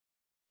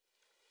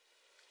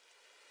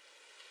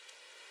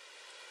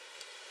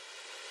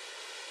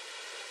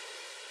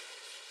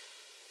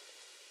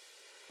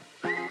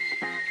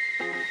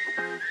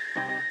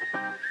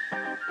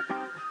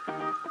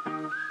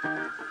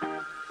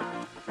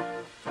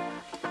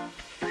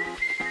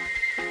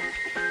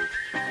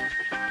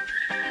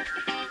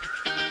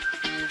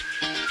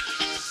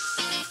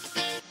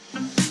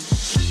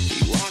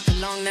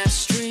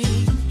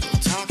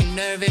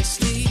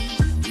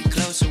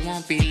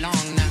be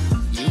long now.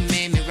 You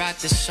made me write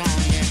this song,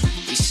 yeah.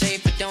 We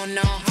safe but don't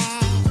know how.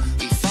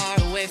 We far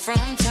away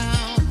from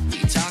town. We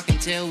talk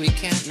until we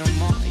can't no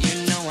more. You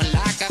know one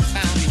like I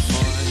found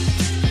before.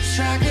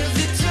 Track of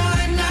the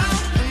time now.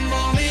 The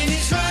moment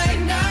is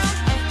right now.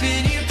 I've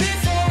been here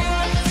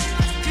before.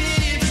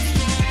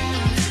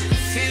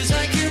 Feels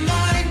like you're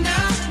mine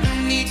now. No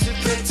need to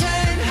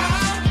pretend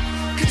how.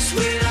 'Cause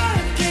we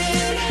like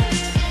it.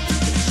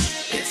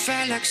 It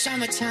felt like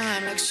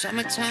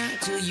summertime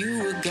till you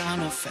were gone.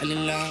 I fell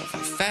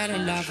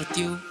in love with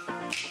you.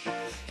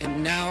 And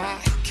now I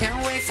can't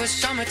wait for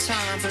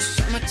summertime.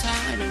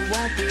 It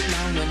won't be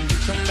long when you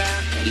come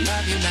back. I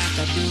love you like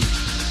I do.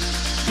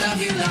 Love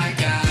you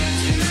like I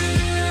do.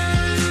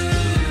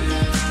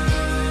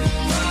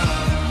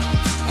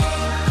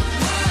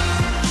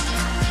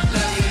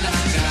 Love you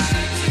like I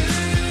do.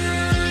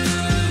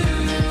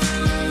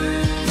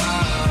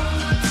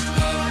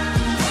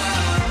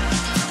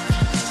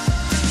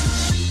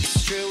 It's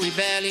true we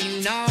barely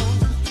know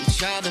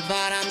each other,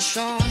 but I'm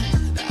sure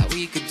that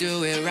we could do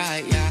it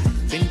right, yeah.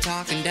 Been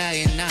talking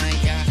day and night,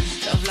 yeah.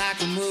 Love like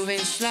we're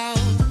moving slow.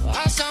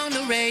 Us on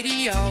the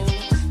radio,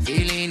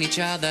 feeling each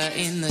other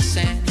in the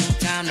sand. No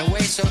time to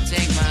waste, so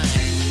take my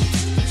hand.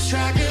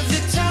 Track of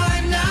the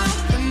time now.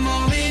 The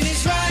moment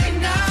is right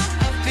now.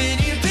 I've been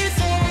here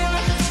before.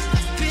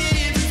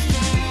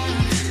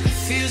 It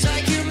feels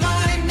like you're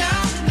mine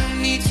now. No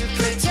need to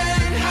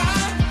pretend how.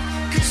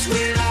 'Cause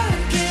we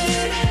like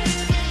it.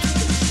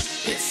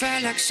 It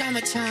felt like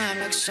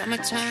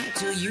summertime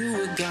till you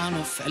were gone.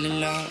 I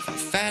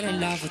fell in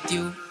love with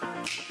you.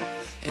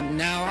 And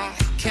now I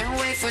can't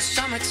wait for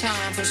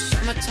summertime.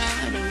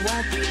 It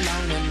won't be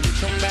long when you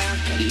come back.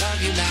 I love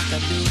you like I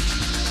do.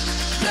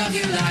 Love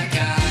you like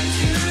I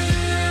do.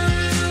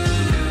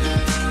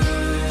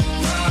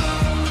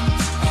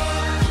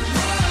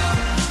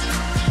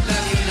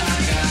 Love you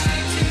like I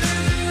do.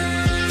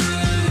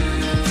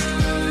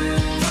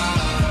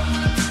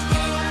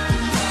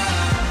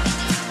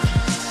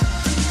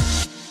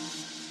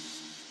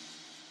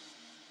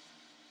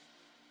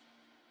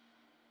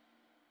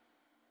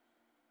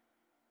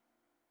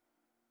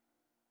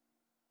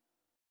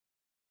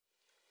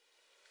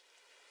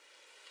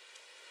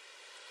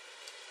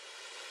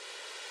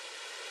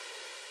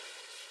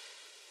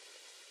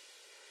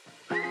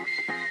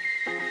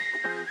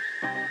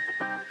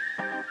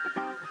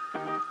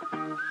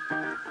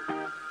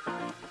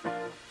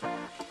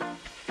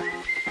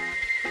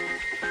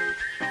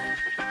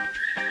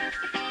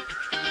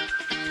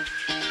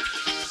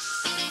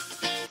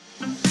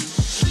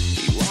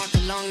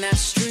 That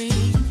street,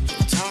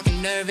 talking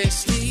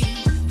nervously.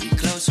 We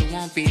close, it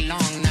won't be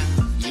long now.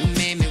 You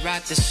made me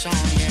write this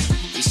song, yeah.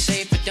 We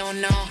safe but don't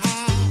know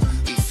how.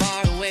 We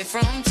far away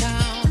from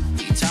town.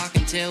 We talk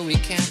until we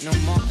can't no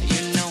more.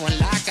 You know one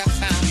like I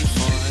found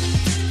before.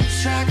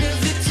 Track of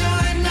the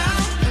time now.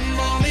 The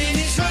moment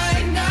is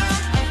right now.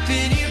 I've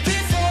been here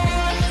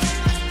before.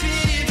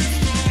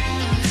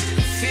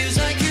 Feels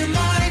like you're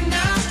mine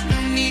now. No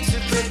need to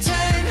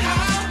pretend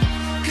how.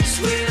 'Cause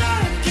we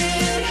like it.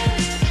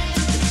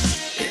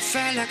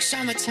 Felt like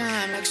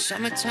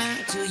summertime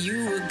till you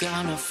were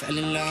gone. I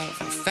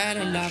fell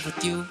in love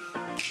with you.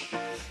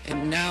 And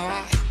now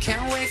I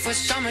can't wait for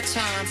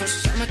summertime. It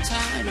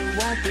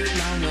won't be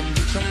long when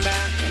you come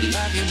back. I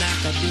love you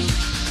like I do.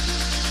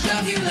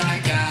 Love you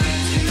like I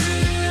do.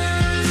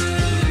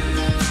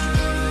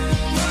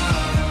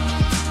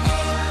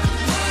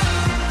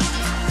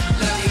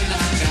 Love you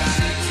like I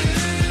do.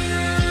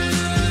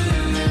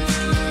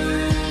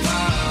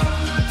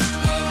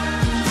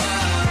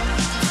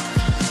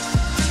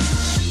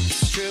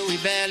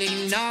 Barely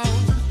know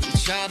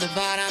each other,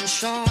 but I'm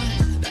sure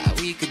that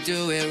we could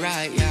do it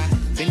right, yeah.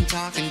 Been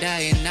talking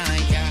day and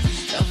night, yeah.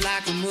 Love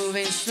like we're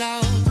moving slow.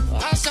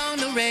 Us on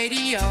the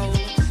radio,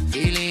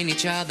 feeling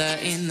each other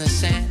in the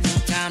sand. No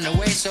time to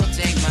waste, so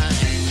take my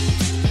hand.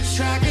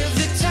 Track of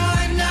the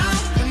time now.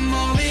 The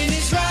moment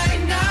is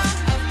right now.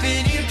 I've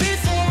been here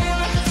before.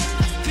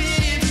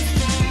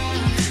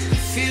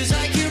 It feels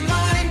like you're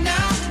mine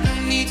now. No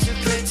need to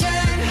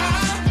pretend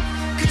how.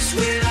 'Cause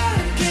we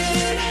like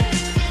it.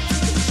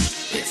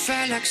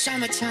 Felt like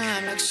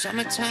summertime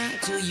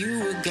till you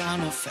were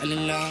gone. I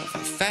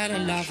fell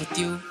in love with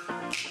you.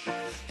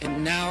 And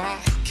now I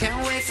can't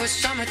wait for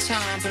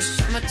summertime.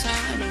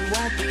 It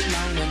won't be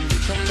long when you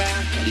come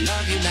back. I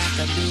love you like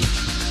I do.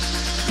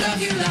 Love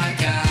you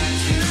like I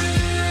do.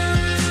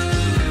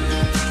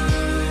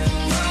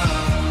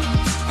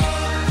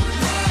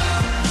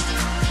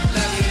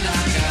 Love you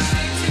like I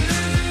do.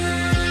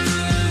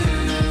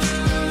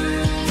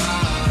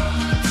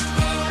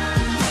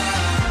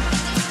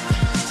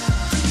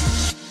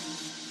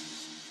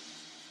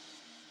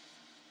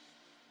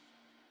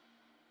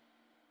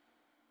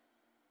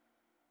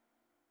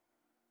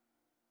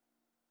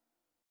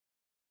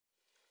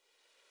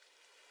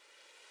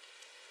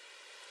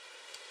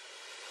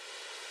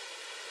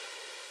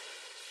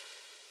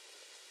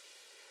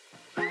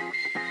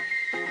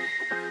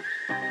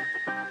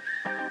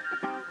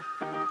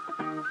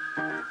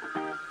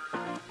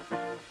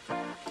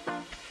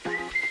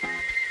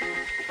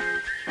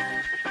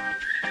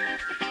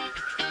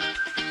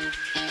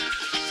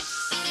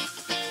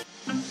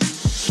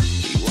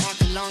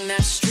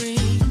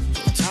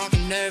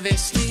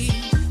 nervously.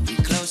 We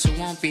close, it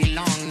won't be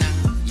long now.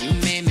 You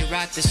made me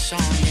write this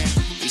song, yeah.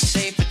 We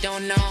safe but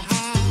don't know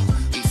how.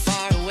 We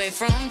far away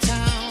from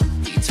town.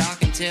 We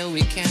talk until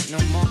we can't no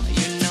more.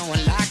 You know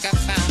one like I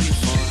found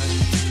before.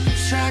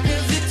 Track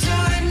of the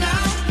time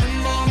now. The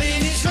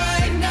moment is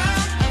right now.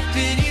 I've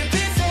been here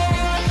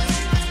before.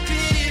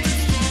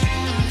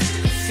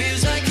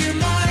 Feels like you're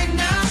mine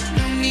now.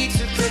 No need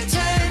to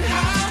pretend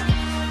how.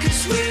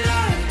 'Cause we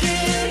like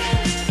it.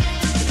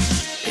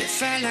 It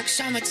felt like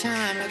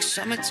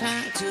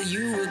summertime till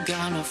you were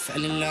gone. I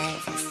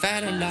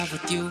fell in love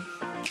with you.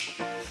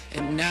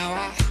 And now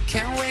I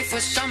can't wait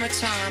for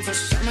summertime.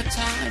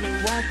 It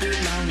won't be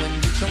long when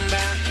you come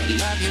back. I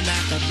love you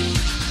like I do.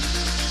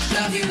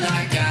 Love you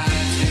like I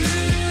do.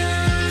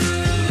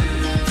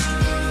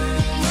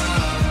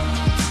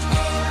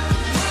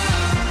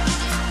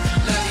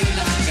 Love you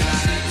like I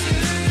do.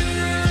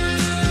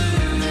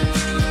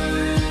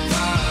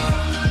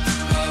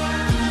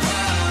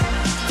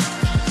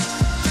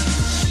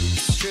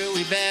 It's true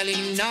we barely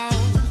know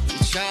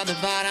each other,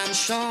 but I'm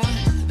sure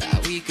that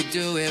we could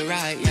do it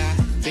right, yeah.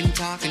 Been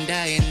talking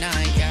day and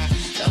night, yeah.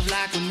 Love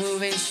like we're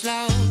moving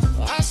slow.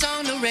 Us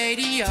on the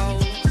radio,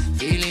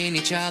 feeling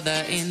each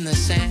other in the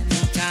sand. No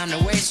time to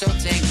waste, so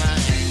take my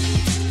hand.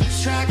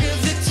 Track of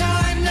the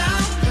time now.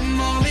 The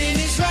moment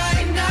is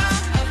right now.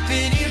 I've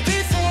been here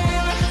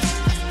before.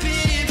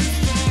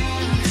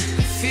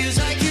 It feels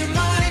like you're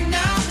mine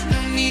now. No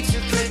need to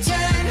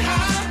pretend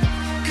how.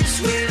 'Cause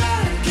we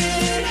like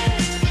it.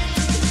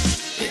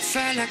 It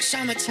felt like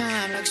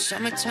summertime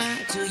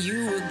till you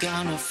were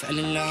gone. I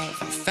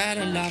fell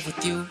in love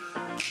with you.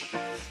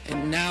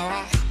 And now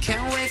I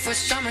can't wait for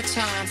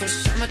summertime. It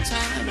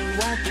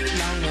won't be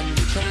long when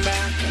you come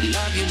back. I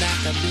love you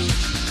like I do.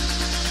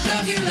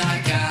 Love you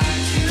like I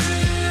do.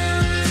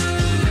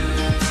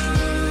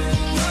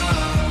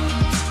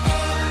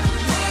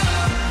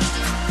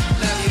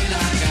 Love you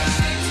like I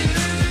do.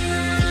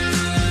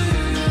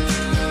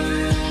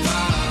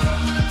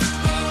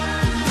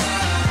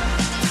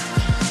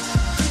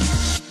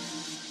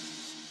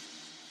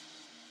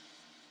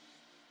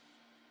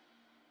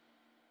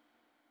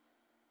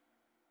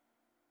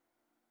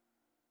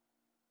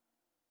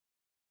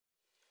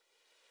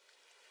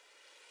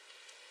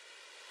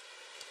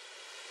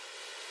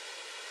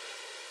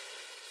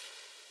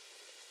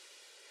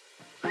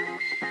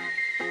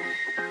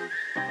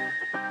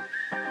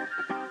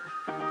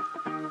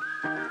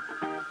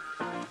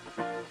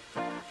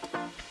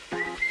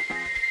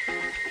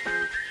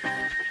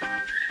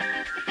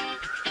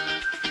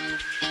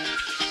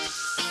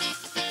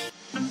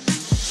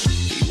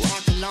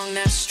 Along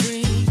that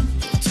street,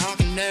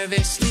 talking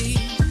nervously.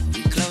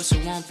 We close,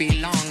 it won't be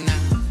long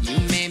now. You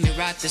made me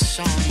write this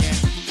song, yeah.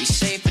 We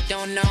safe but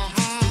don't know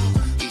how.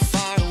 We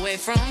far away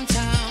from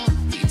town.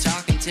 We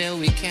talk until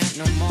we can't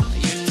no more.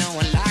 You know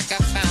one like I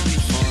found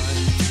before.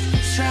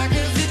 Track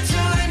of the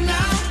time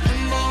now. The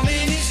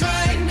moment is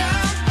right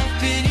now. I've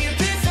been here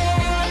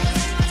before.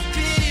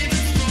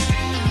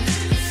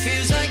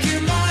 Feels like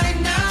you're mine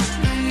now.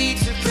 No need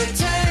to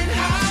pretend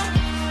how.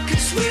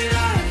 'Cause we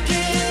like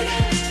it.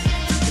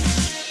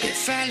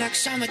 Felt like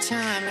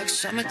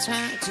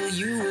summertime till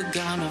you were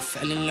gone. I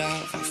fell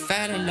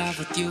in love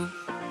with you.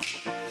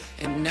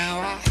 And now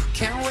I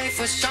can't wait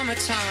for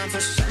summertime.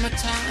 It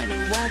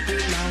won't be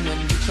long when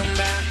you come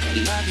back. I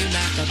love you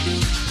like I do.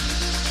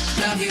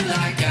 Love you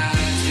like I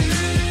do.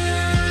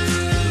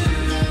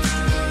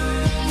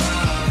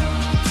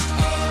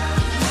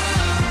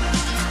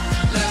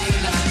 Love you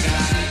like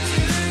I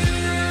do.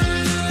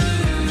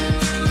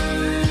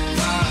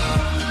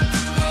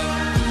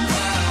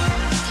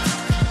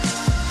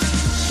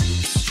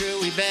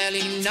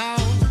 Barely know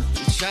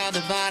each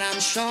other, but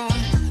I'm sure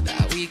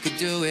that we could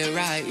do it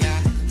right,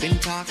 yeah. Been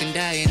talking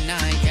day and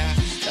night, yeah.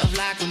 Love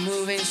like we're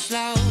moving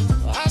slow.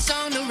 Us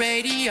on the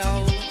radio,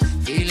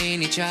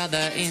 feeling each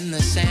other in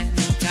the sand.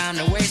 No time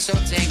to waste, so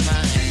take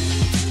my hand.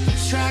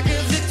 Track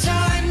of the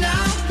time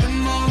now. The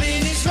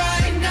moment is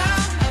right now.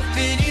 I've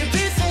been here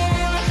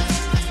before.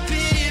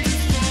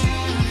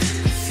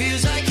 It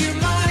feels like you're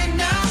mine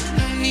now.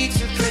 No need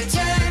to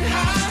pretend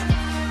how.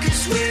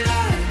 'Cause we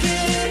like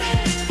it.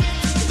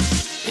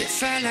 It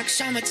felt like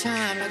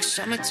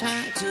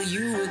summertime till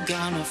you were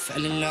gone. I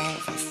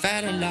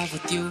fell in love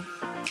with you.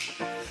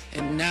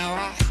 And now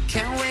I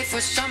can't wait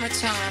for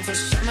summertime. It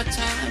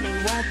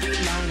won't be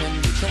long when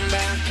you come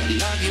back. I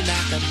love you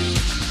like I do.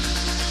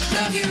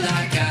 Love you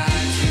like I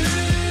do.